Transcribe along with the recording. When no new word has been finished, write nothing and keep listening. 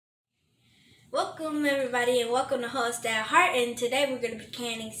Welcome everybody and welcome to HOMESTEAD, and today we're going to be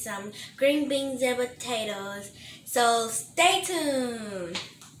canning some green beans and potatoes. So stay tuned.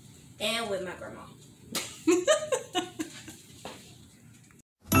 And with my grandma.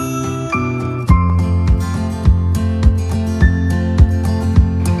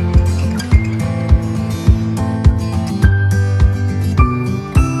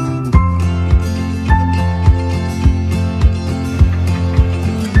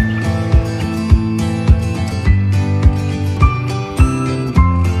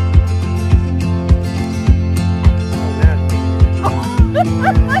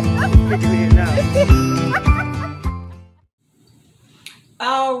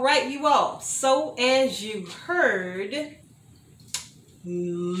 All right, you all. So as you heard,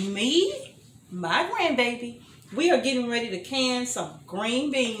 my grandbaby, we are getting ready to can some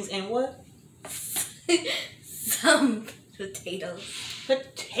green beans and what? Some potatoes.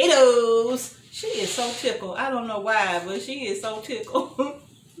 Potatoes. She is so tickled. I don't know why, but she is so tickled.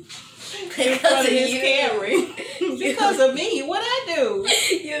 Because of you. Carrie. Because of me. What I do?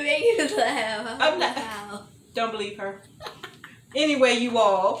 You make me laugh. I'm not. Don't believe her. Anyway, you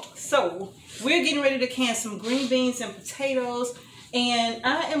all, so we're getting ready to can some green beans and potatoes, and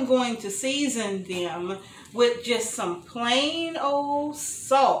I am going to season them with just some plain old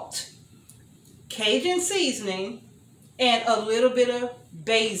salt, Cajun seasoning, and a little bit of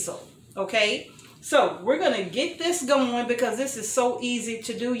basil, okay? So we're going to get this going because this is so easy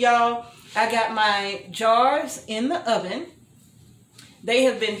to do, y'all. I got my jars in the oven. They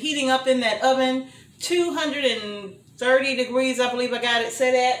have been heating up in that oven, 230 degrees, I believe I got it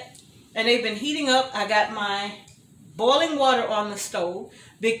set at, and they've been heating up. I got my boiling water on the stove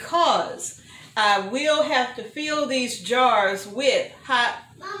because I will have to fill these jars with hot.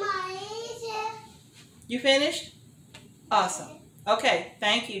 Mama, you finished? Awesome. Okay,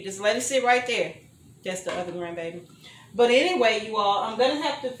 thank you. Just let it sit right there. That's the other grandbaby. But anyway, you all, I'm going to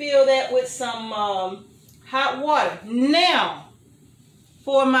have to fill that with some hot water. Now,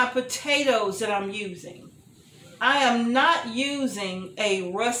 for my potatoes that I'm using, I am not using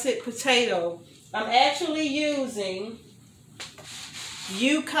a russet potato. I'm actually using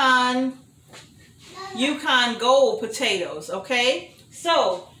Yukon Gold potatoes, okay?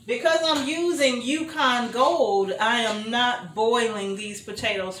 So, because I'm using Yukon Gold, I am not boiling these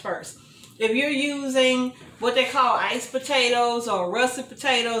potatoes first. If you're using what they call ice potatoes or russet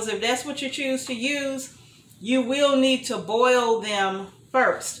potatoes, if that's what you choose to use, you will need to boil them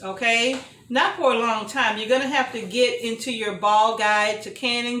first, okay? Not for a long time. You're going to have to get into your ball guide to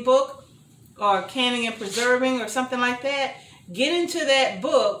canning book or canning and preserving or something like that. Get into that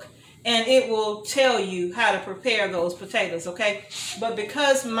book and it will tell you how to prepare those potatoes, okay? But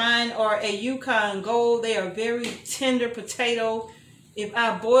because mine are a Yukon Gold, they are very tender potato. If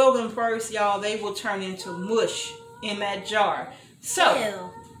I boil them first, y'all, they will turn into mush in that jar. So,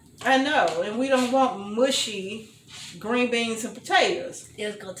 ew. I know, and we don't want mushy green beans and potatoes.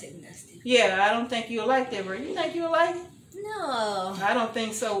 It's going to taste nasty. Yeah, I don't think you'll like that, Bert. You think you'll like it? No. I don't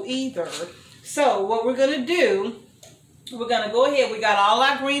think so either. So what we're going to do, we're going to go ahead. We got all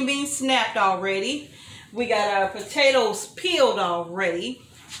our green beans snapped already. We got our potatoes peeled already.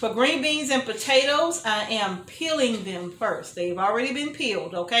 For green beans and potatoes, I am peeling them first. They've already been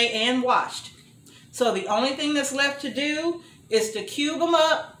peeled, okay, and washed. So the only thing that's left to do is to cube them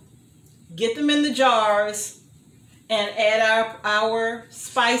up, get them in the jars, and add our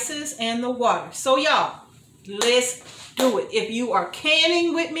spices and the water. So y'all, let's do it. If you are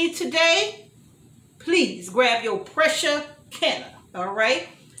canning with me today, please grab your pressure canner. All right?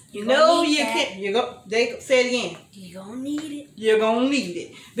 You know you can't. They say it again. You're gonna need it. You're gonna need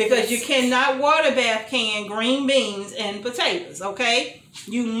it because you cannot water bath can green beans and potatoes. Okay?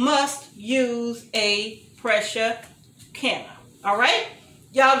 You must use a pressure canner. All right?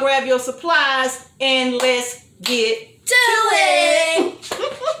 Y'all grab your supplies and let's get to it.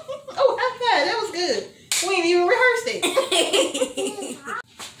 Oh, high five. That was good. We ain't even rehearsed it.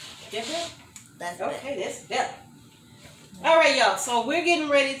 That's better? Okay, that's better. All right, y'all. So we're getting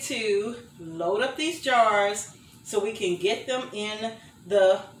ready to load up these jars so we can get them in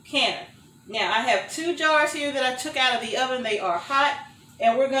the canner. Now, I have 2 jars here that I took out of the oven. They are hot.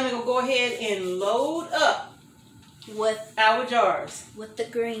 And we're going to go ahead and load up with our jars. With the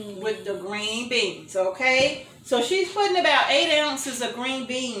green beans, okay? So she's putting about 8 ounces of green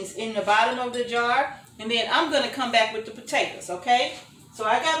beans in the bottom of the jar. And then I'm going to come back with the potatoes, okay? So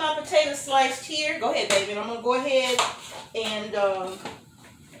I got my potatoes sliced here. Go ahead, baby. And I'm going to go ahead and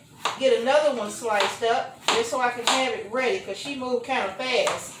get another one sliced up just so I can have it ready because she moved kind of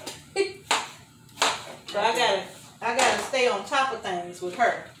fast. So I gotta stay on top of things with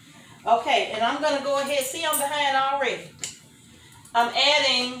her. Okay, and I'm going to go ahead. See, I'm behind already. I'm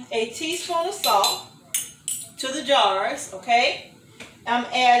adding a teaspoon of salt to the jars, okay? I'm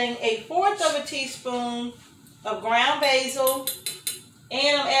adding 1/4 teaspoon of ground basil,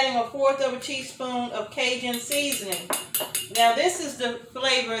 and I'm adding 1/4 teaspoon of Cajun seasoning. Now, this is the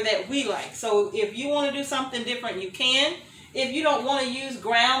flavor that we like. So, if you want to do something different, you can. If you don't want to use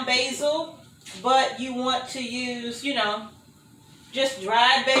ground basil, but you want to use, you know, just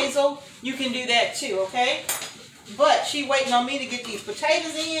dried basil, you can do that too, okay? But she waiting on me to get these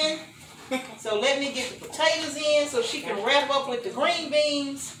potatoes in. So let me get the potatoes in so she can wrap up with the green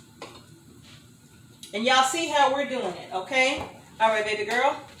beans. And y'all see how we're doing it, okay? All right, baby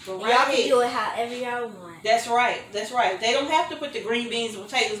girl. Y'all can do it however y'all want. That's right. That's right. They don't have to put the green beans,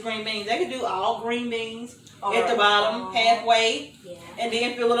 potatoes, green beans. They can do all green beans at the bottom, halfway, and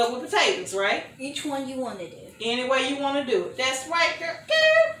then fill it up with potatoes, right? Each one you want to do. Any way you want to do it. That's right, girl.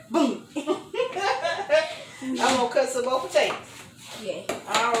 Boom. I'm going to cut some more potatoes. Yeah.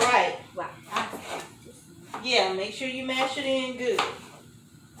 All right. Wow. Yeah, make sure you mash it in good.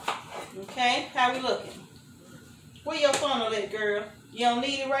 Okay, how we looking? Where your funnel at, girl? You don't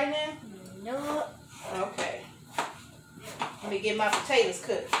need it right now? No. Okay. Let me get my potatoes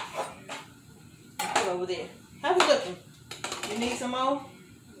cut. Put over there. How we looking? You need some more?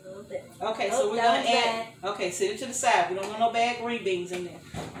 A little bit. Okay, so we're going to add... Okay, sit it to the side. We don't want no bad green beans in there.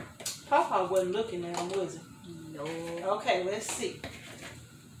 Papa wasn't looking at them, was he? No. Okay, let's see.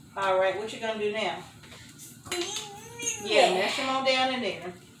 All right, what you going to do now? Yeah, mash them on down in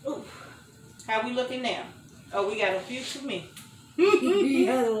there. Ooh. How we looking now? Oh, we got a few too many. You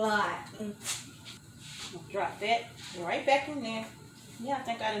got a lot. Drop that right back in there. Yeah, I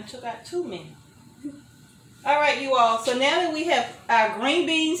think I done took out too many. All right, you all. So now that we have our green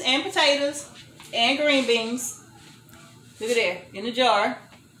beans and potatoes and green beans, look at there, in the jar.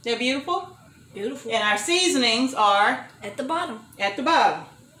 They're beautiful? Beautiful. And our seasonings are? At the bottom. At the bottom.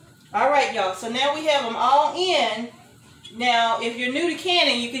 All right, y'all. So now we have them all in. Now, if you're new to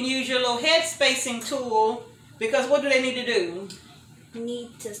canning, you can use your little head spacing tool, because what do they need to do? You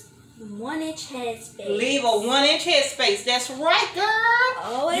need to 1-inch head space. Leave a 1-inch head space. That's right,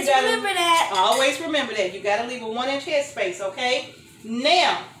 girl. Always remember that. Always remember that. You got to leave a 1-inch head space, okay?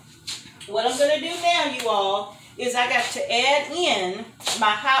 Now, what I'm going to do now, you all, is I got to add in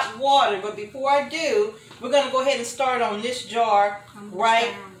my hot water. But before I do, we're going to go ahead and start on this jar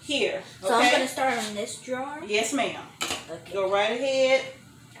right here. Okay? So I'm going to start on this jar? Yes, ma'am. Okay. Go right ahead.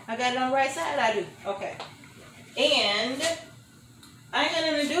 I got it on the right side? I do. Okay. And I ain't got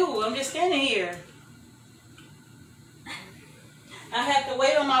nothing to do. I'm just standing here. I have to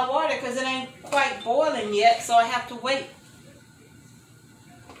wait on my water because it ain't quite boiling yet, so I have to wait.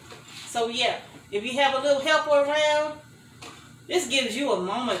 So yeah, if you have a little helper around, this gives you a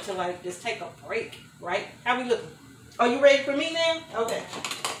moment to like just take a break, right? How we looking? Are you ready for me now? Okay.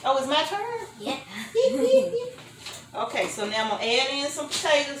 Oh, it's my turn? Yeah. Okay, so now I'm going to add in some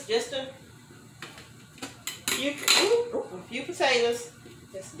potatoes, just a few potatoes.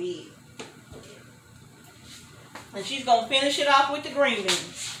 That's big. And she's going to finish it off with the green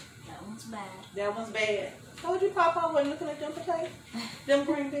beans. That one's bad. That one's bad. Told you Papa wasn't looking at them potatoes? Them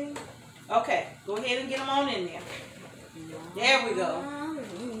green beans? Okay, go ahead and get them on in there. There we go.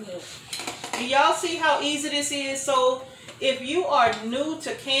 Do y'all see how easy this is? So, if you are new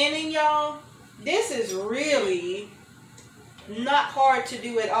to canning, y'all, this is really not hard to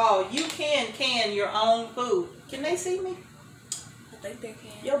do at all. You can can your own food. Can they see me? I think they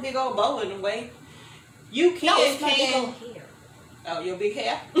can. Your big old bowl in the way. You can it's can. my big old hair. Oh, your big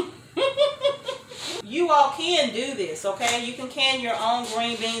hair? You all can do this, okay? You can can your own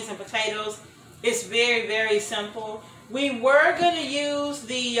green beans and potatoes. It's very, very simple. We were going to use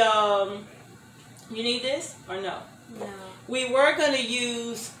the, you need this or no? No. We were going to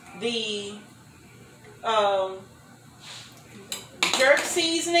use the jerk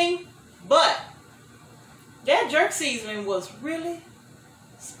seasoning, but that jerk seasoning was really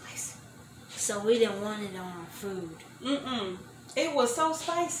spicy. So we didn't want it on our food. It was so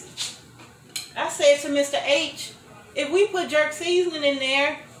spicy. I said to Mr. H, if we put jerk seasoning in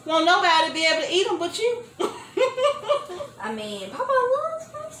there, won't nobody be able to eat them but you. I mean, Papa loves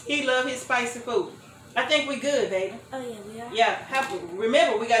spicy. He loves his spicy food. I think we good, baby. Oh, yeah, we are. Yeah,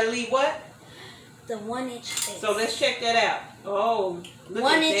 remember, we got to leave what? The 1-inch space. So let's check that out. Oh, look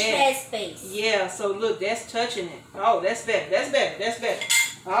 1-inch at that. head space. Yeah, so look, that's touching it. Oh, that's better. That's better. That's better.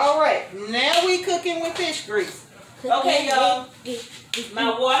 All right, now we cooking with fish grease. Okay, y'all.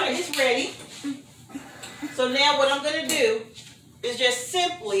 My water is ready. So now what I'm going to do is just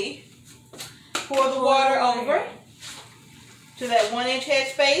simply pour the water over to that 1-inch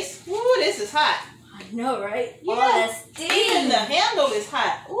headspace. Ooh, this is hot. I know, right? Yeah. All that steam. Even the handle is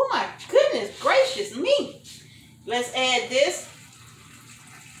hot. Oh my goodness gracious me. Let's add this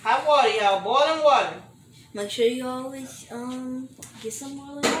hot water, y'all. Boiling water. Make sure you always get some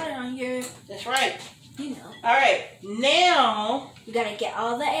boiling water on here. That's right. You know. All right. Now you gotta get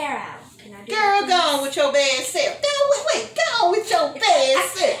all the air out. Can I do girl, that? go on with your bad self. Go on with your bad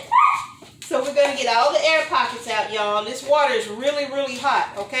self. So we're gonna get all the air pockets out, y'all. This water is really, really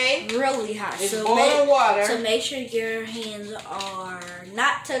hot. Okay. Really hot. It's boiling water. So make sure your hands are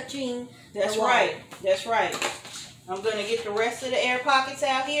not touching. That's the water. right. That's right. I'm gonna get the rest of the air pockets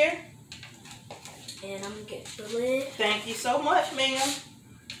out here. And I'm gonna get the lid. Thank you so much, ma'am.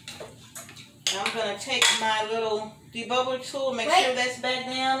 I'm gonna take my little debubbler tool, make sure that's back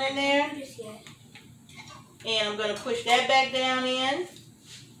down in there. And I'm gonna push that back down in.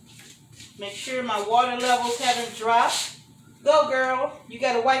 Make sure my water levels haven't dropped. Go, girl. You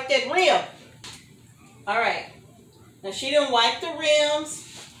gotta wipe that rim. All right. Now she done wiped the rims.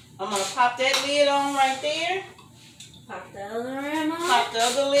 I'm gonna pop that lid on right there. Pop the other rim on. Pop the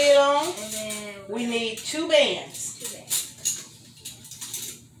other lid on. And then we need 2 bands. 2 bands.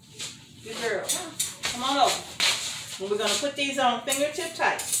 Good girl. Come on over. And we're gonna put these on fingertip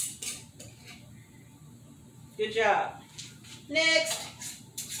tight. Good job. Next.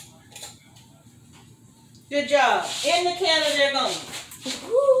 Good job. In the canner they're going.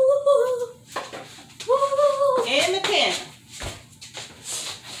 Woo! Woo! In the canner.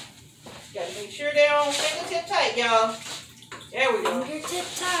 Gotta make sure they're on fingertip tight, y'all. There we go. Fingertip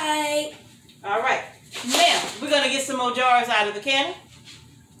tight. All right. Now, we're going to get some more jars out of the canner.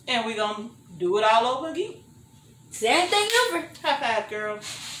 And we're going to do it all over again. Same thing over. High five, girl.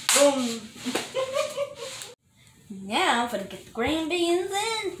 Boom. Now, I'm going to get the green beans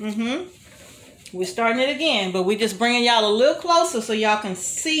in. We're starting it again, but we're just bringing y'all a little closer so y'all can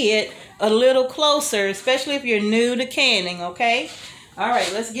see it a little closer, especially if you're new to canning, okay? All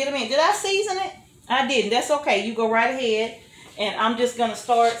right, let's get them in. Did I season it? I didn't. That's okay. You go right ahead. And I'm just going to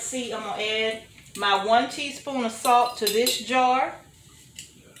start. See, I'm going to add my 1 teaspoon of salt to this jar.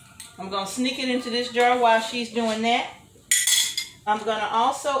 I'm going to sneak it into this jar while she's doing that. I'm going to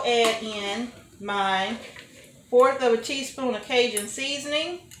also add in my 1/4 teaspoon of Cajun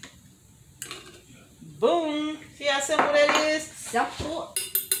seasoning. Boom. See how simple that is? Simple.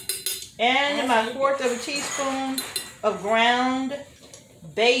 And my 1/4 teaspoon of ground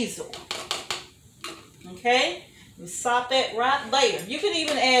basil. Okay? And salt that right there. You can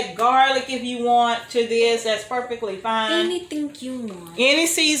even add garlic if you want to this. That's perfectly fine. Anything you want. Any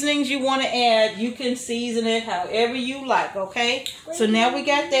seasonings you want to add, you can season it however you like, okay? So now we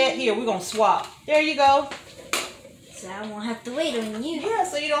got that. Here, we're going to swap. There you go. So I won't have to wait on you. Yeah,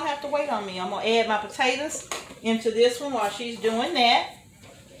 so you don't have to wait on me. I'm going to add my potatoes into this one while she's doing that.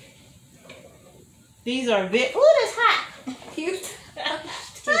 These are ooh, that's hot. You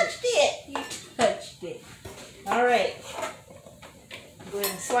Touched it. You touched it. All right. Go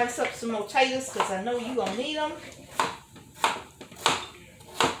ahead and slice up some more potatoes because I know you're going to need them.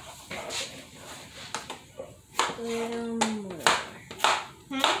 A little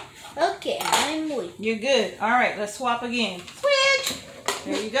more. Okay, I'm with you. You're good. All right, let's swap again. Switch.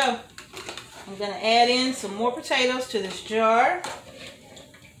 There you go. I'm going to add in some more potatoes to this jar.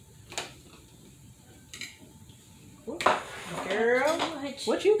 Ooh, girl,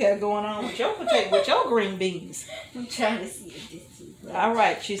 what you got going on with your with your green beans? I'm trying to see if this is right. All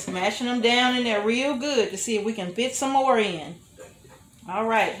right, she's smashing them down in there real good to see if we can fit some more in. All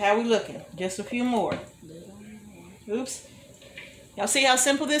right, how we looking? Just a few more. Oops. Y'all see how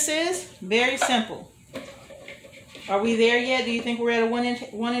simple this is? Very simple. Are we there yet? Do you think we're at a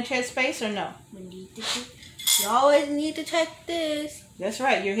 1-inch head space or no? You always need to check this. That's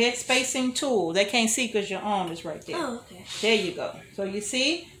right, your head spacing tool. They can't see because your arm is right there. Oh, okay. There you go. So you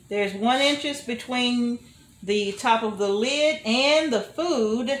see, there's 1 inch between the top of the lid and the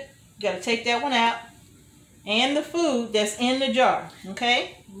food. You got to take that one out. And the food that's in the jar.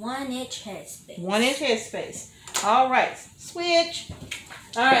 Okay? 1-inch headspace. 1-inch headspace. All right. Switch.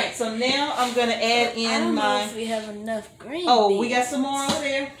 All right. So now I'm going to add in I don't my... know if we have enough green Oh, we beans. got some more over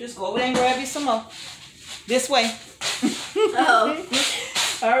there. Just go over there and grab you some more. This way. Oh.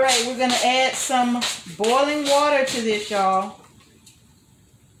 All right. We're going to add some boiling water to this, y'all.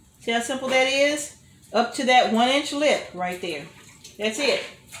 See how simple that is? Up to that 1-inch lip right there. That's it.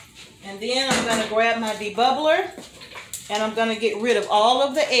 And then I'm going to grab my debubbler and I'm going to get rid of all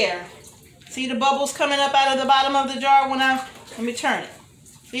of the air. See the bubbles coming up out of the bottom of the jar when let me turn it.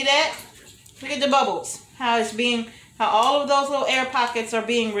 See that? Look at the bubbles. How all of those little air pockets are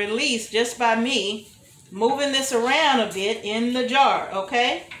being released just by me moving this around a bit in the jar,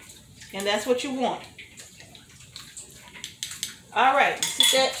 okay? And that's what you want. All right,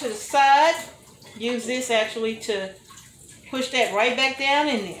 set that to the side. Use this actually to push that right back down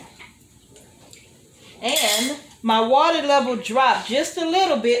in there. And my water level dropped just a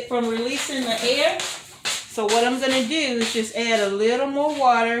little bit from releasing the air. So what I'm going to do is just add a little more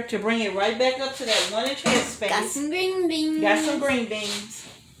water to bring it right back up to that 1 inch head space. Got some green beans. Got some green beans.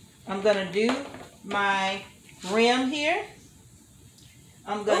 I'm going to do my rim here.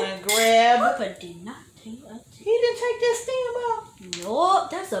 I'm going to grab... Papa did not take a... He didn't take that stem out.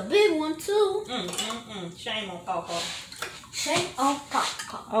 Nope, that's a big one too. Shame on Papa. Shame on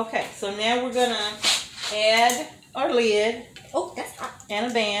Papa. Okay, so now we're going to add our lid. Oh, that's hot.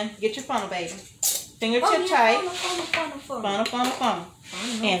 And a band. Get your funnel, baby. Fingertip tight. Funnel.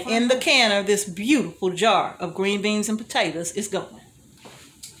 And in the canner, this beautiful jar of green beans and potatoes is going.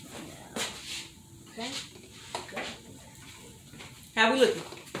 Okay. Good. How we looking?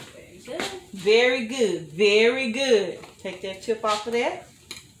 Very good. Very good. Very good. Take that tip off of there.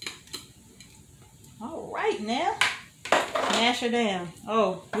 All right, now. Mash her down.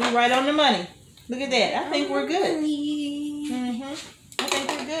 Oh, we right on the money. Look at that. I think we're good. I think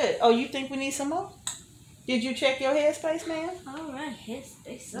we're good. Oh, you think we need some more? Did you check your headspace, ma'am? All right,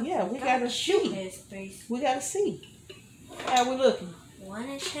 headspace. Yeah, we got to see. Headspace. We got to see. How we looking? 1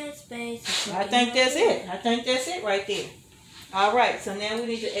 inch headspace. I think that's it. I think that's it right there. All right, so now we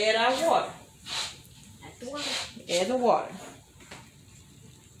need to add our water. Add the water. Add the water.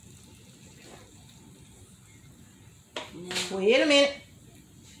 Now. Wait a minute.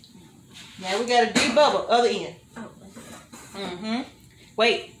 Now we got to debubble other end. Oh,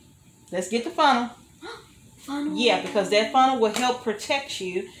 Wait. Let's get the funnel. funnel. Yeah, because that funnel will help protect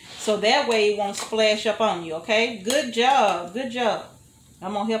you, so that way it won't splash up on you, okay? Good job. Good job.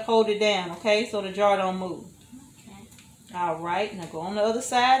 I'm going to help hold it down, okay, so the jar don't move. Okay. All right. Now go on the other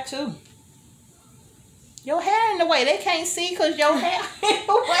side, too. Your hair in the way. They can't see because your hair in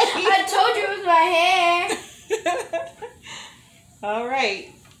the way. I told you it was my hair. All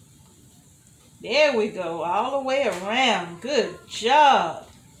right. There we go. All the way around. Good job.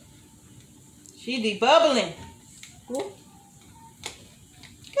 She debubbling. Ooh.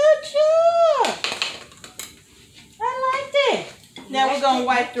 Good job. I like that. Now we're going to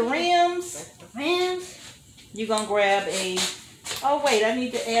wipe the rims. You're going to grab a... Oh, wait. I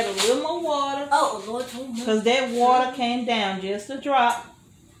need to add a little more water. Oh, Lord, told me. Because that water came down just a drop.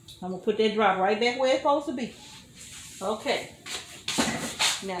 I'm going to put that drop right back where it's supposed to be. Okay.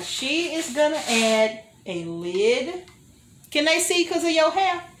 Now she is going to add a lid. Can they see because of your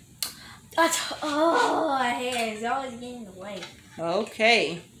hair? Oh, my hair is always getting in the way.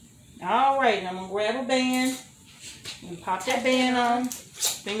 Okay. All right. Now I'm going to grab a band and pop that band on.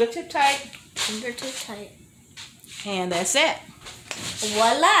 Fingertip tight. Fingertip tight. And that's it.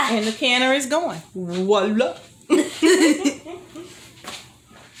 Voila. And the canner is going. Voila.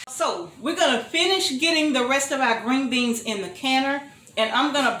 So we're going to finish getting the rest of our green beans in the canner. And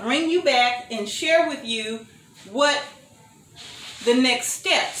I'm going to bring you back and share with you what the next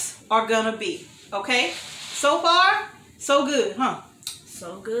steps are going to be. Okay? So far, so good, huh?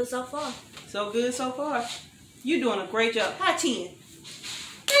 So good so far. So good so far. You're doing a great job. High 10.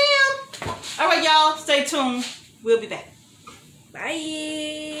 Damn. All right, y'all. Stay tuned. We'll be back.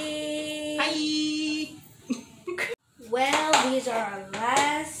 Bye. Bye. Well, these are our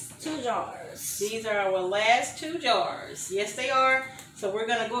last 2 jars. These are our last 2 jars. Yes, they are. So we're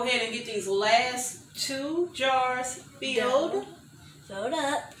going to go ahead and get these last 2 jars filled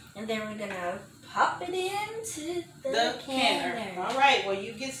up. And then we're going to pop it into the canner. All right. Well,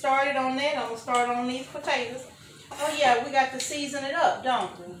 you get started on that. I'm going to start on these potatoes. Oh, yeah. We got to season it up,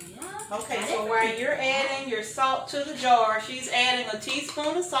 don't we? Yeah. Okay. So while you're adding your salt to the jar, she's adding a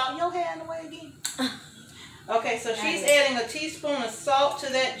teaspoon of salt. Your hair in the way again. Okay, so she's adding a teaspoon of salt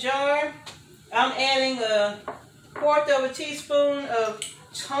to that jar. I'm adding a 1/4 of a teaspoon of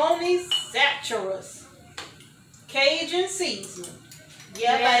Tony Chachere's Cajun seasoning.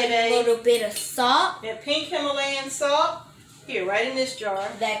 Yeah, baby. A little bit of salt. That pink Himalayan salt. Here, right in this jar.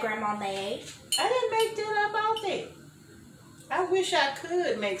 That Grandma made. I didn't make that up out there. I wish I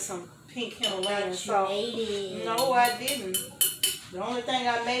could make some pink Himalayan salt. You made it. No, I didn't. The only thing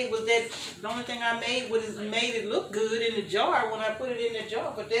I made was made it look good in the jar when I put it in the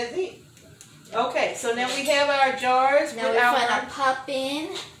jar, but that's it. Okay, so now we have our jars. Now we're going to pop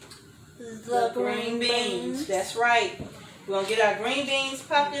in the green beans. That's right. We're going to get our green beans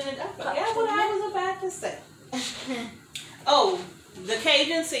popped in. I forgot what I was about to say. Oh, the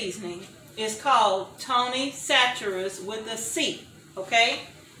Cajun seasoning is called Tony Chachere's with a C, okay?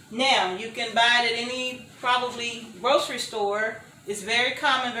 Now, you can buy it at any probably grocery store. It's very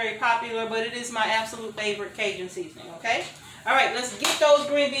common, very popular, but it is my absolute favorite Cajun seasoning, okay? All right, let's get those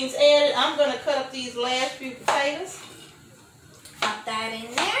green beans added. I'm going to cut up these last few potatoes. Pop that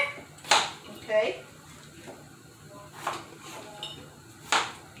in there. Okay.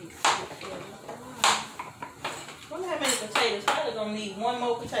 I wonder how many potatoes. Probably going to need one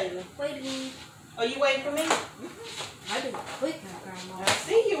more potato. Waiting. Are you waiting for me? I do it quick now, Grandma. I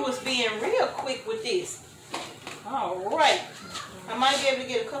see you was being real quick with this. All right. I might be able to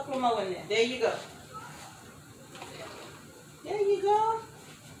get a couple of more in there. There you go. There you go.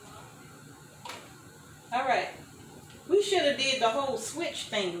 All right. We should have did the whole switch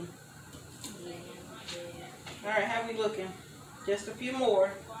thing. Yeah. All right, how we looking? Just a few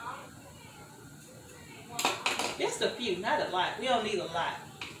more. Just a few, not a lot. We don't need a lot.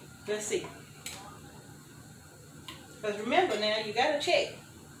 Let's see. Because remember now, you got to check.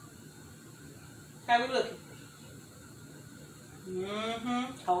 How we looking?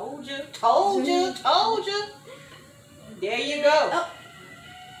 Told you, told you, told you. There you go. Oh.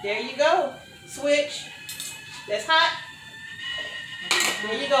 There you go. Switch. That's hot.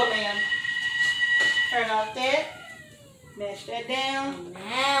 There you go, ma'am. Turn off that. Mash that down.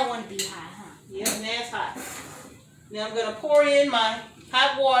 Now I want to be hot, huh? Yep, now it's hot. Now I'm going to pour in my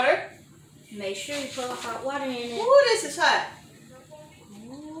hot water. Make sure you put hot water in it. Ooh, this is hot.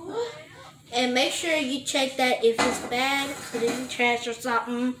 And make sure you check that if it's bad, put it in trash or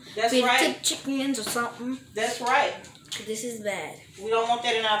something. That's Feed right. it to chickens or something. That's right. This is bad. We don't want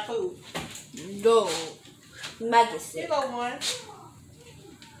that in our food. No. You might get Here sick. go one.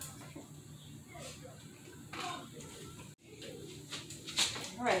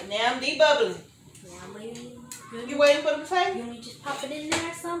 All right, now I'm debubbling. Yeah, I'm waiting. You waiting for the potato? You want me to just pop it in there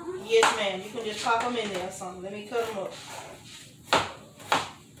or something? Yes, ma'am. You can just pop them in there or something. Let me cut them up.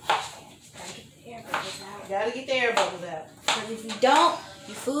 Gotta get the air bubbles out. Gotta get the air bubbles out. Because if you don't,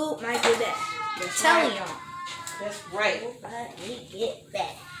 your food might get bad. That's I'm telling right. y'all. That's right. Nobody get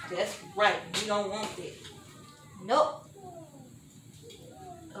bad. That's right. You don't want that. Nope.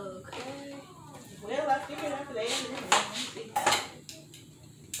 Okay. Well, I figured I could add it in there. Let me see.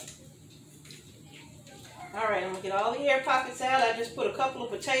 All right, I'm going to get all the air pockets out. I just put a couple of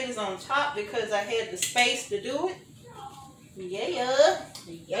potatoes on top because I had the space to do it. Yeah.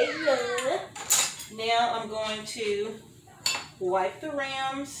 Yeah. Now I'm going to wipe the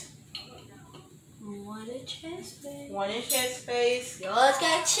rims. 1 inch headspace. 1 inch headspace. You always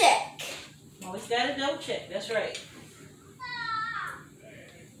gotta check. Always got to double check. That's right.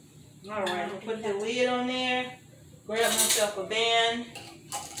 All right, I'm going to put the lid on there. Grab myself a band.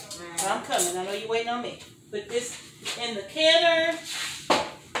 I'm coming. I know you're waiting on me. Put this in the canner.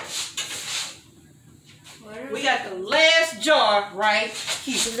 We got the last jar right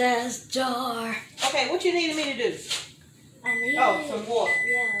here. Last jar. Okay, what you needed me to do? I need Some water.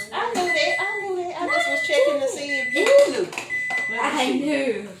 Yeah. I knew that. I knew that. I just was checking to see if you knew. I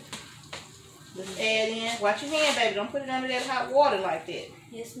knew. Let's add in. Watch your hand, baby. Don't put it under that hot water like that.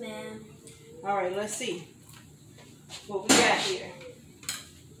 Yes, ma'am. All right, let's see what we got here.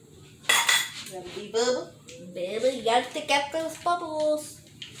 Got a debubble. Baby, you gotta take out those bubbles.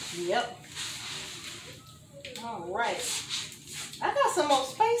 Yep. All right. I got some more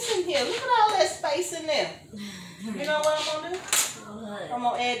space in here. Look at all that space in there. You know what I'm going to do? What? I'm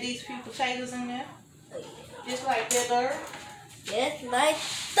going to add these few potatoes in there. Oh, yeah. Just like that there. Just like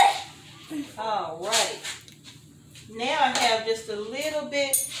that. All right. Now I have just a little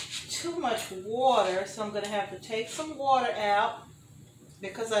bit too much water, so I'm going to have to take some water out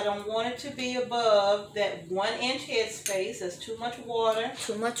because I don't want it to be above that 1 inch headspace. That's too much water.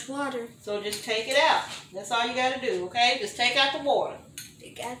 Too much water. So just take it out. That's all you got to do, okay? Just take out the water.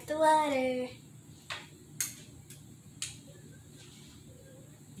 Take out the water.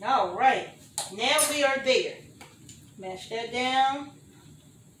 All right. Now we are there. Mash that down.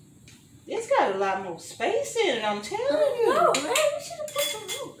 It's got a lot more space in it, I'm telling you. Oh, man, we should have put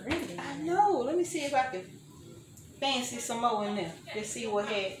some more green in I there. know. Let me see if I can fancy some more in there. Let's see what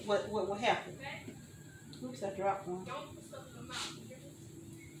will happen. Oops, I dropped one.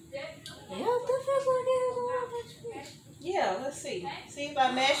 Yeah, let's see. See if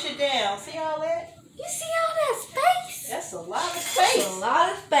I mash it down. See all that? You see all that space? That's a lot of That's space. a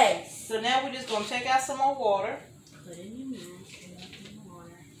lot of space. So now we're just going to take out some more water. Put it in there. Put it in the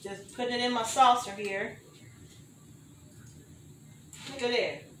water. Just putting it in my saucer here. Look at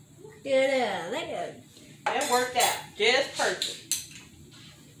there. Yeah, look at it. That worked out just perfect.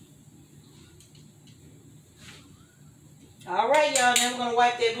 All right, y'all. Now we're going to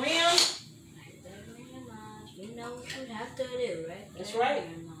wipe that rim. You know what you have to do, right? That's right.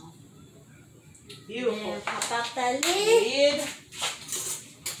 Beautiful. And pop out that lid.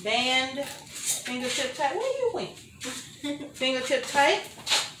 Band. Fingertip tight. Where you went? Fingertip tight.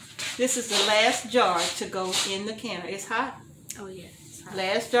 This is the last jar to go in the canner. It's hot. Oh yeah. It's hot.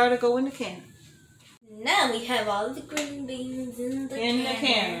 Last jar to go in the canner. Now we have all the green beans in the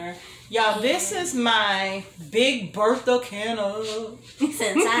canner. Y'all, this is my Big Bertha canner.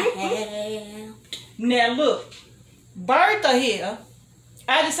 Since I have. Now look, Bertha here,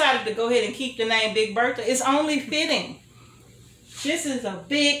 I decided to go ahead and keep the name Big Bertha. It's only fitting. This is a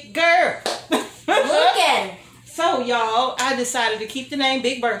big girl. Look at her. So y'all, I decided to keep the name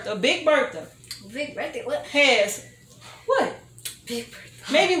Big Bertha. Big Bertha. Big Bertha. What? Has, what? Big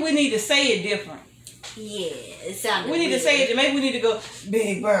Bertha. Maybe we need to say it different. Yeah, it sounded We need weird. to say it, maybe we need to go,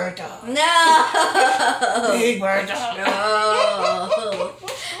 Big Bertha. No. Big Bertha. No.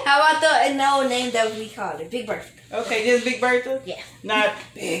 How about the old name that we called it? Big Bertha. Okay, just Big Bertha? Yeah. Not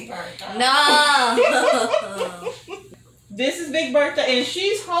Big Bertha. No. This is Big Bertha, and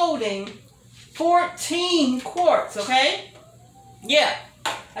she's holding 14 quarts, okay? Yeah.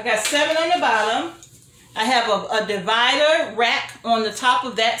 I got 7 on the bottom. I have a divider rack on the top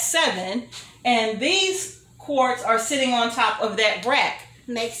of that 7, and these quarts are sitting on top of that rack.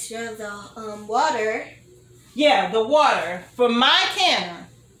 Make sure the water. Yeah, the water for my canner.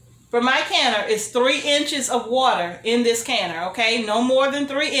 For my canner is 3 inches of water in this canner, okay? No more than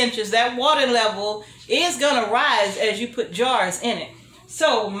 3 inches. That water level is going to rise as you put jars in it.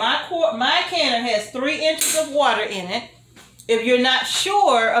 So my canner has 3 inches of water in it. If you're not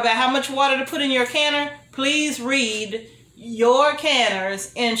sure about how much water to put in your canner, please read your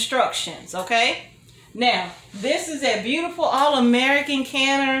canner's instructions, okay? Now, this is that beautiful all-American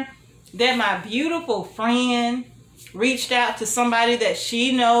canner that my beautiful friend reached out to somebody that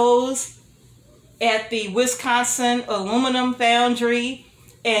she knows at the Wisconsin aluminum foundry,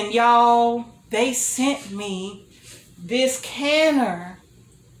 and y'all, they sent me this canner.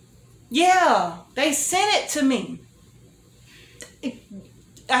 Yeah, they sent it to me.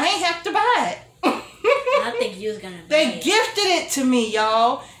 I ain't have to buy it. I think you was gonna buy They it. gifted it to me,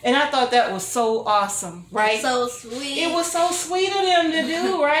 y'all, and I thought that was so awesome, right? So sweet. It was so sweet of them to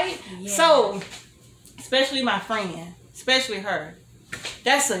do, right? Yeah. So, especially my friend, especially her.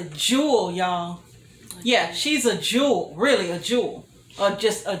 That's a jewel, y'all. Yeah, she's a jewel, really a jewel. Or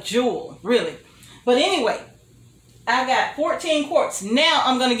just a jewel, really. But anyway, I got 14 quarts. Now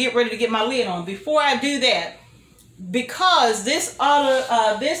I'm going to get ready to get my lid on. Before I do that, because this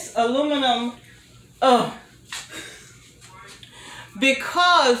aluminum,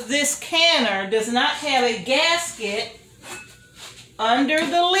 because this canner does not have a gasket under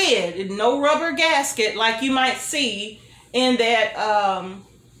the lid, no rubber gasket like you might see in that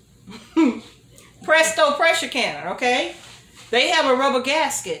Presto pressure canner, okay? They have a rubber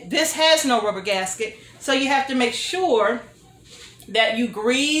gasket. This has no rubber gasket, so you have to make sure that you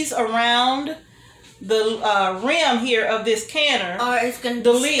grease around the rim here of this canner, or it's gonna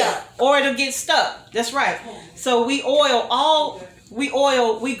the be lid, stuck. or it'll get stuck. That's right. So we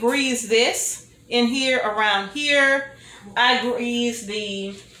grease this in here, around here. I grease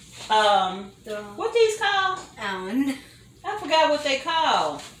the what these called? I forgot what they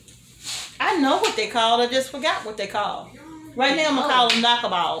call. I know what they call. I just forgot what they call. Right now I'm gonna call them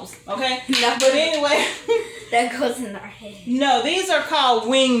knockaballs. Okay. But anyway. That goes in our head. No, these are called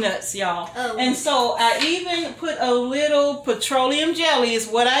wing nuts, y'all. Oh. And so I even put a little petroleum jelly is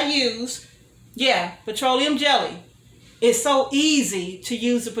what I use. Yeah, petroleum jelly. It's so easy to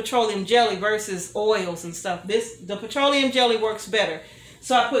use the petroleum jelly versus oils and stuff. The petroleum jelly works better.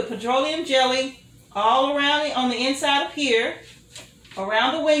 So I put petroleum jelly all around it on the inside of here,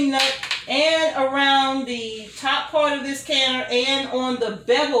 around the wing nut, and around the top part of this canner, and on the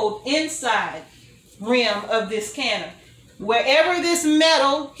beveled inside rim of this canner. Wherever this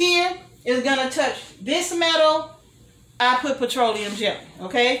metal here is going to touch this metal, I put petroleum jelly,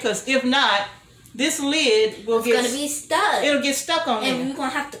 okay? Because if not, this lid will It's gonna be stuck. It'll get stuck on there. And we're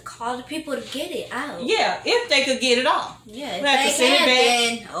gonna have to call the people to get it out. Yeah, if they could get it off. Yeah, if we have to send it back.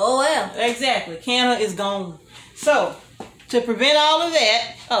 then oh well. Exactly. Canner is gone. So, to prevent all of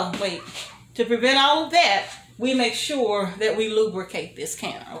that, we make sure that we lubricate this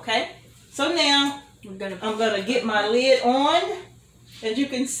canner, okay? So now, I'm gonna get my lid on. As you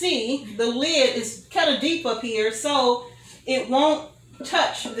can see, the lid is kind of deep up here, so it won't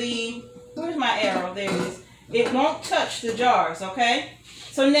touch the, where's my arrow? There it is. It won't touch the jars, okay?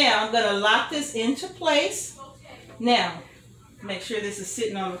 So now I'm gonna lock this into place. Now, make sure this is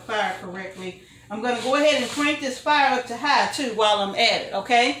sitting on the fire correctly. I'm gonna go ahead and crank this fire up to high too while I'm at it,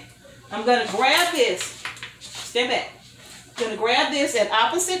 okay? I'm gonna grab this, step back. I'm gonna grab this at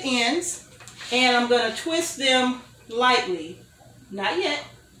opposite ends, And I'm going to twist them lightly. Not yet.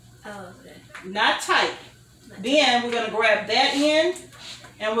 Oh, okay. Not tight. Then we're going to grab that end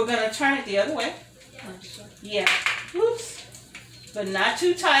and we're going to turn it the other way. Yeah. Oops. But not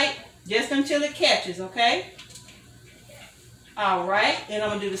too tight. Just until it catches, okay? All right. And I'm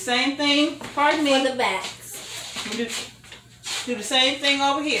going to do the same thing. Pardon me. For the backs. I'm going to do the same thing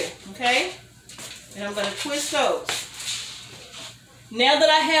over here, okay? And I'm going to twist those. Now that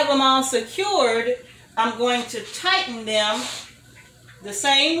I have them all secured, I'm going to tighten them the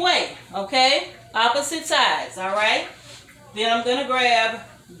same way, okay? Opposite sides, all right? Then I'm going to grab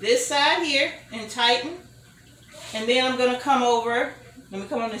this side here and tighten. And then I'm going to come over. Let me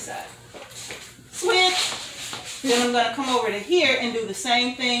come on this side. Switch. Then I'm going to come over to here and do the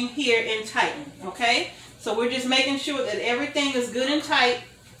same thing here and tighten, okay? So we're just making sure that everything is good and tight,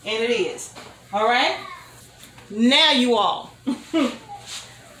 and it is. All right? Now you all,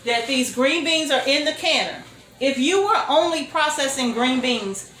 that these green beans are in the canner. If you were only processing green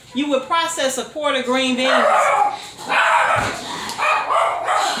beans, you would process a quart of green beans.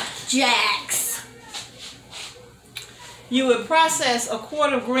 Jax. You would process a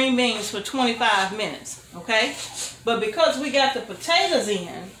quart of green beans for 25 minutes, okay? But because we got the potatoes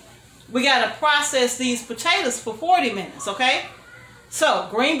in, we got to process these potatoes for 40 minutes, okay? So,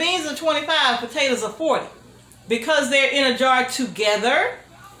 green beans are 25, potatoes are 40. Because they're in a jar together,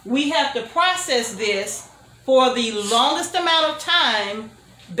 we have to process this for the longest amount of time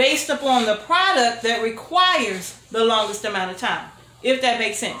based upon the product that requires the longest amount of time, if that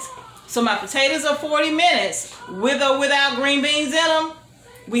makes sense. So my potatoes are 40 minutes, with or without green beans in them.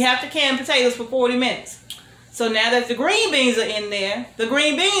 We have to can potatoes for 40 minutes. So now that the green beans are in there, the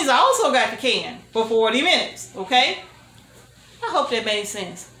green beans also got to can for 40 minutes, okay? I hope that made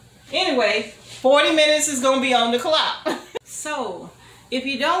sense. Anyway, 40 minutes is going to be on the clock. So, if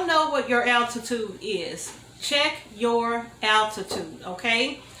you don't know what your altitude is, check your altitude,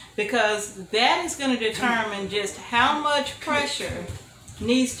 okay? Because that is going to determine just how much pressure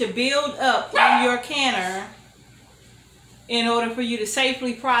needs to build up in your canner in order for you to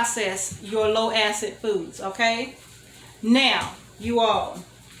safely process your low acid foods, okay? Now, you all,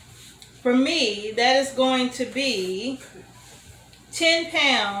 for me, that is going to be 10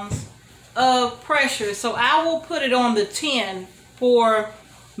 pounds of pressure. So I will put it on the 10 for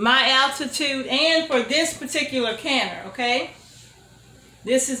my altitude and for this particular canner, okay?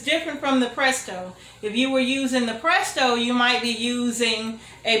 This is different from the Presto. If you were using the Presto, you might be using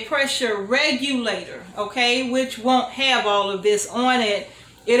a pressure regulator, okay, which won't have all of this on it.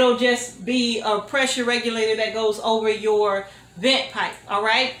 It'll just be a pressure regulator that goes over your vent pipe, all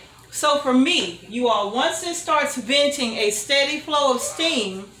right? So for me, you all, once it starts venting a steady flow of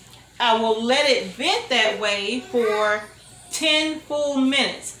steam, I will let it vent that way for 10 full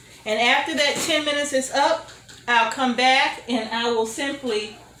minutes. And after that 10 minutes is up, I'll come back and I will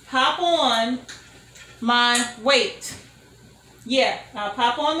simply pop on my weight. Yeah, I'll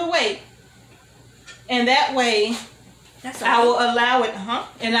pop on the weight. And that way, I will allow it,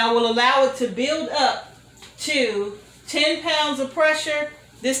 and I will allow it to build up to 10 pounds of pressure.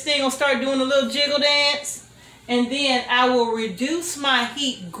 This thing will start doing a little jiggle dance. And then I will reduce my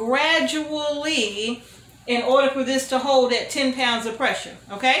heat gradually in order for this to hold at 10 pounds of pressure,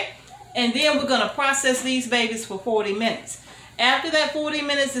 okay? And then we're going to process these babies for 40 minutes. After that 40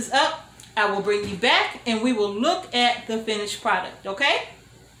 minutes is up, I will bring you back and we will look at the finished product, okay?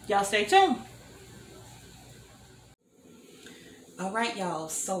 Y'all stay tuned. All right, y'all,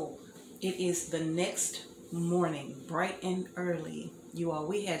 so it is the next morning, bright and early. You all,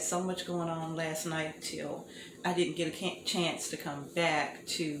 we had so much going on last night till I didn't get a chance to come back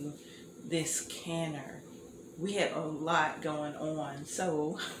to this canner. We had a lot going on,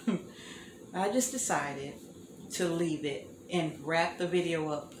 so I just decided to leave it and wrap the video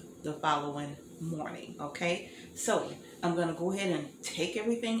up the following morning, okay? So I'm gonna go ahead and take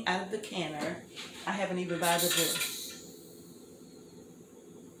everything out of the canner. I haven't even bothered to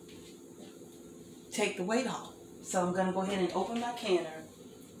take the weight off. So I'm gonna go ahead and open my canner.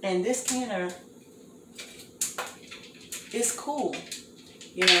 And this canner is cool,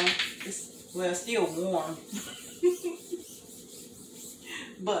 you know, it's still warm,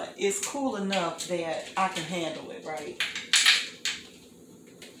 but it's cool enough that I can handle it, right?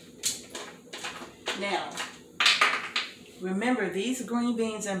 Now, remember these green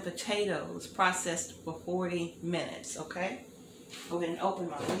beans and potatoes processed for 40 minutes, okay? Go ahead and open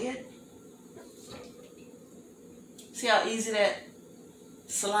my lid. See how easy that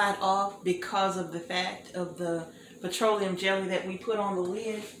slide off because of the fact of the petroleum jelly that we put on the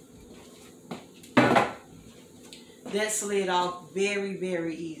lid? That slid off very,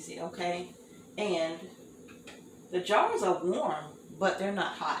 very easy, okay? And the jars are warm, but they're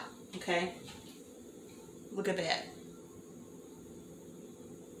not hot, okay? Look at that.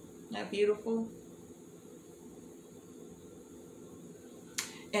 Isn't that beautiful?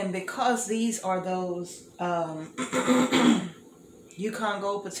 And because these are those Yukon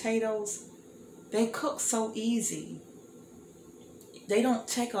Gold potatoes, they cook so easy. They don't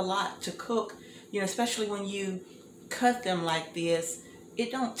take a lot to cook, you know, especially when you cut them like this.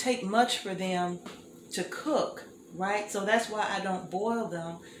 It don't take much for them to cook, right? So that's why I don't boil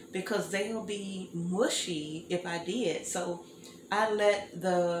them, because they'll be mushy if I did. So I let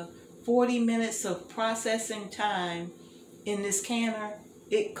the 40 minutes of processing time in this canner,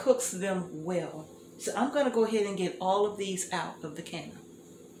 it cooks them well. So I'm going to go ahead and get all of these out of the canner.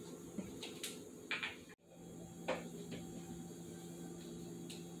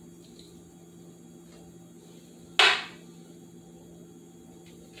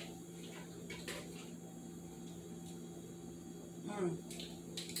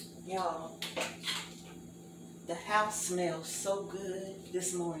 Y'all, the house smells so good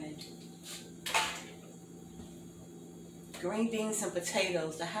this morning. Green beans and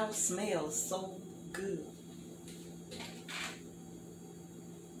potatoes, the house smells so good.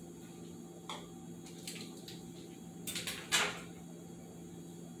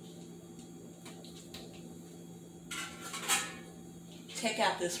 Take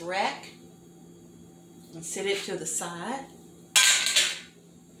out this rack and set it to the side.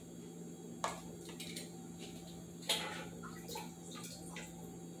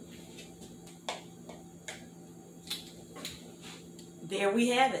 There we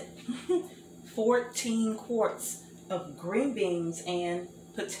have it. 14 quarts of green beans and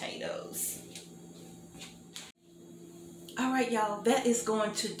potatoes. All right, y'all, that is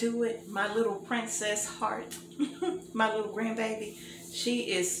going to do it. My little princess heart, my little grandbaby,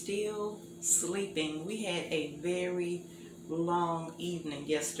 she is still sleeping. We had a very long evening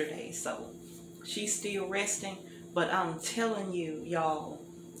yesterday, so she's still resting. But I'm telling you, y'all,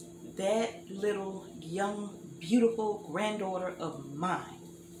 that little young beautiful granddaughter of mine,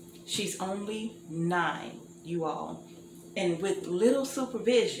 she's only 9, you all, and with little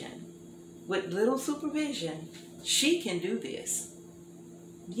supervision, she can do this.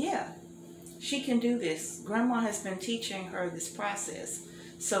 Yeah, she can do this. Grandma has been teaching her this process,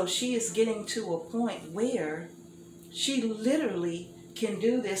 so she is getting to a point where she literally can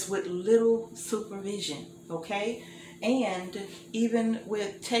do this with little supervision, okay? And even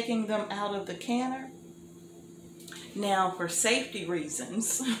with taking them out of the canner. Now, for safety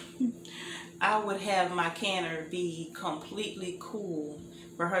reasons, I would have my canner be completely cool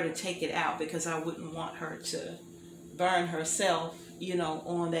for her to take it out, because I wouldn't want her to burn herself, you know,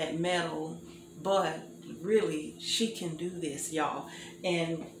 on that metal. But really, she can do this, y'all.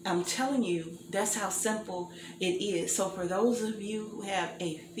 And I'm telling you, that's how simple it is. So for those of you who have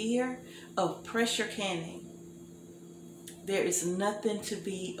a fear of pressure canning, there is nothing to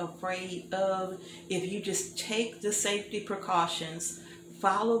be afraid of. If you just take the safety precautions,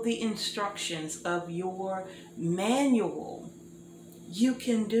 follow the instructions of your manual, you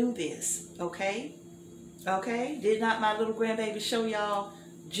can do this, okay? Okay? Did not my little grandbaby show y'all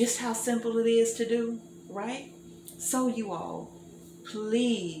just how simple it is to do, right? So you all,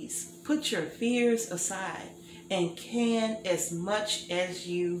 please put your fears aside and can as much as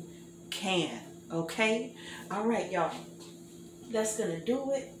you can, okay? All right, y'all. That's gonna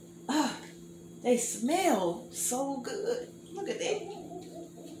do it. They smell so good. Look at that.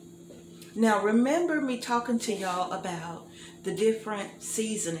 Now remember me talking to y'all about the different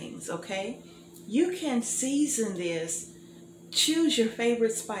seasonings, okay? You can season this, choose your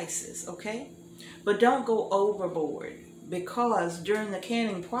favorite spices, okay? But don't go overboard, because during the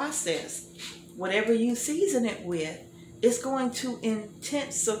canning process, whatever you season it with, it's going to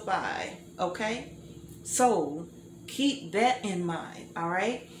intensify, okay? So keep that in mind, all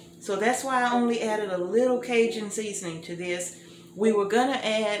right? So that's why I only added a little Cajun seasoning to this. We were gonna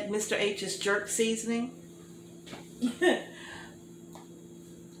add Mr. H's jerk seasoning,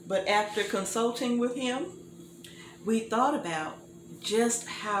 but after consulting with him, we thought about just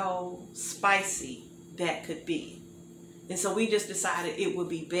how spicy that could be. And so we just decided it would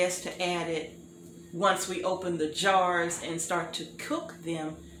be best to add it once we open the jars and start to cook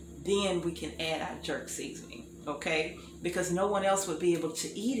them. Then we can add our jerk seasoning, okay? Because no one else would be able to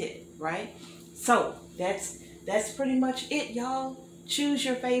eat it, right? So that's pretty much it, y'all. Choose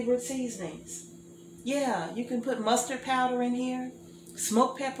your favorite seasonings. Yeah, you can put mustard powder in here,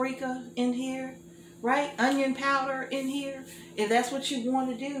 smoked paprika in here, right? Onion powder in here. If that's what you want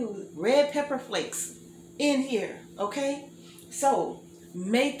to do, red pepper flakes in here, okay? So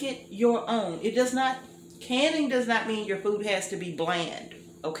Make it your own. It does not, canning does not mean your food has to be bland,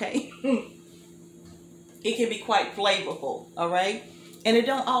 okay? It can be quite flavorful, all right? And it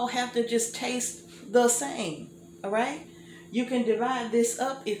don't all have to just taste the same, all right? You can divide this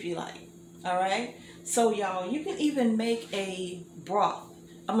up if you like, all right? So y'all, you can even make a broth.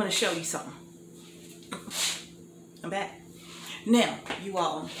 I'm gonna show you something. I'm back. Now, you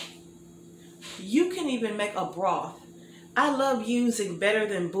all, you can even make a broth. I love using Better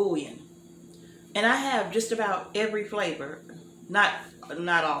Than Bouillon. And I have just about every flavor. Not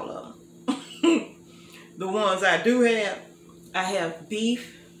all of them. The ones I do have, I have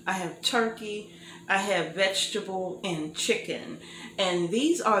beef, I have turkey, I have vegetable and chicken. And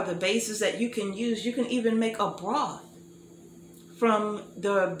these are the bases that you can use. You can even make a broth from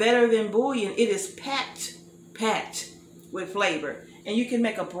the Better Than Bouillon. It is packed with flavor. And you can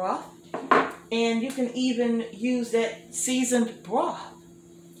make a broth, and you can even use that seasoned broth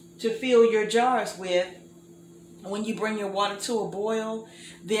to fill your jars with. When you bring your water to a boil,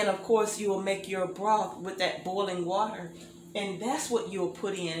 then of course you will make your broth with that boiling water. And that's what you'll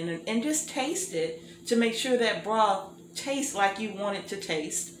put in, and just taste it to make sure that broth tastes like you want it to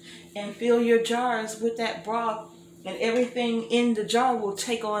taste. And fill your jars with that broth, and everything in the jar will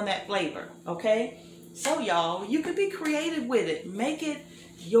take on that flavor, okay? So y'all, you could be creative with it. Make it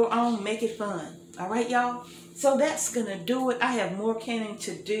your own, make it fun. All right, y'all? So that's gonna do it. I have more canning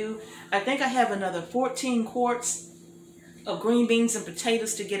to do. I think I have another 14 quarts of green beans and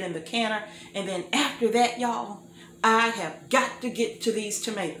potatoes to get in the canner. And then after that, y'all, I have got to get to these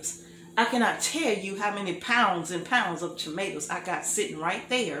tomatoes. I cannot tell you how many pounds and pounds of tomatoes I got sitting right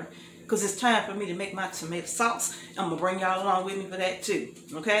there, because it's time for me to make my tomato sauce. I'm going to bring y'all along with me for that too,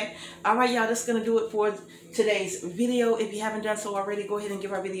 okay? All right, y'all, that's going to do it for today's video. If you haven't done so already, go ahead and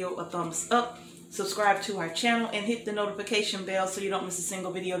give our video a thumbs up. Subscribe to our channel and hit the notification bell so you don't miss a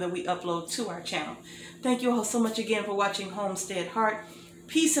single video that we upload to our channel. Thank you all so much again for watching Homestead Heart.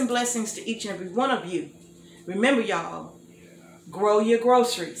 Peace and blessings to each and every one of you. Remember, y'all, grow your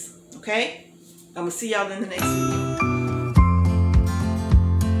groceries, okay? I'm going to see y'all in the next video.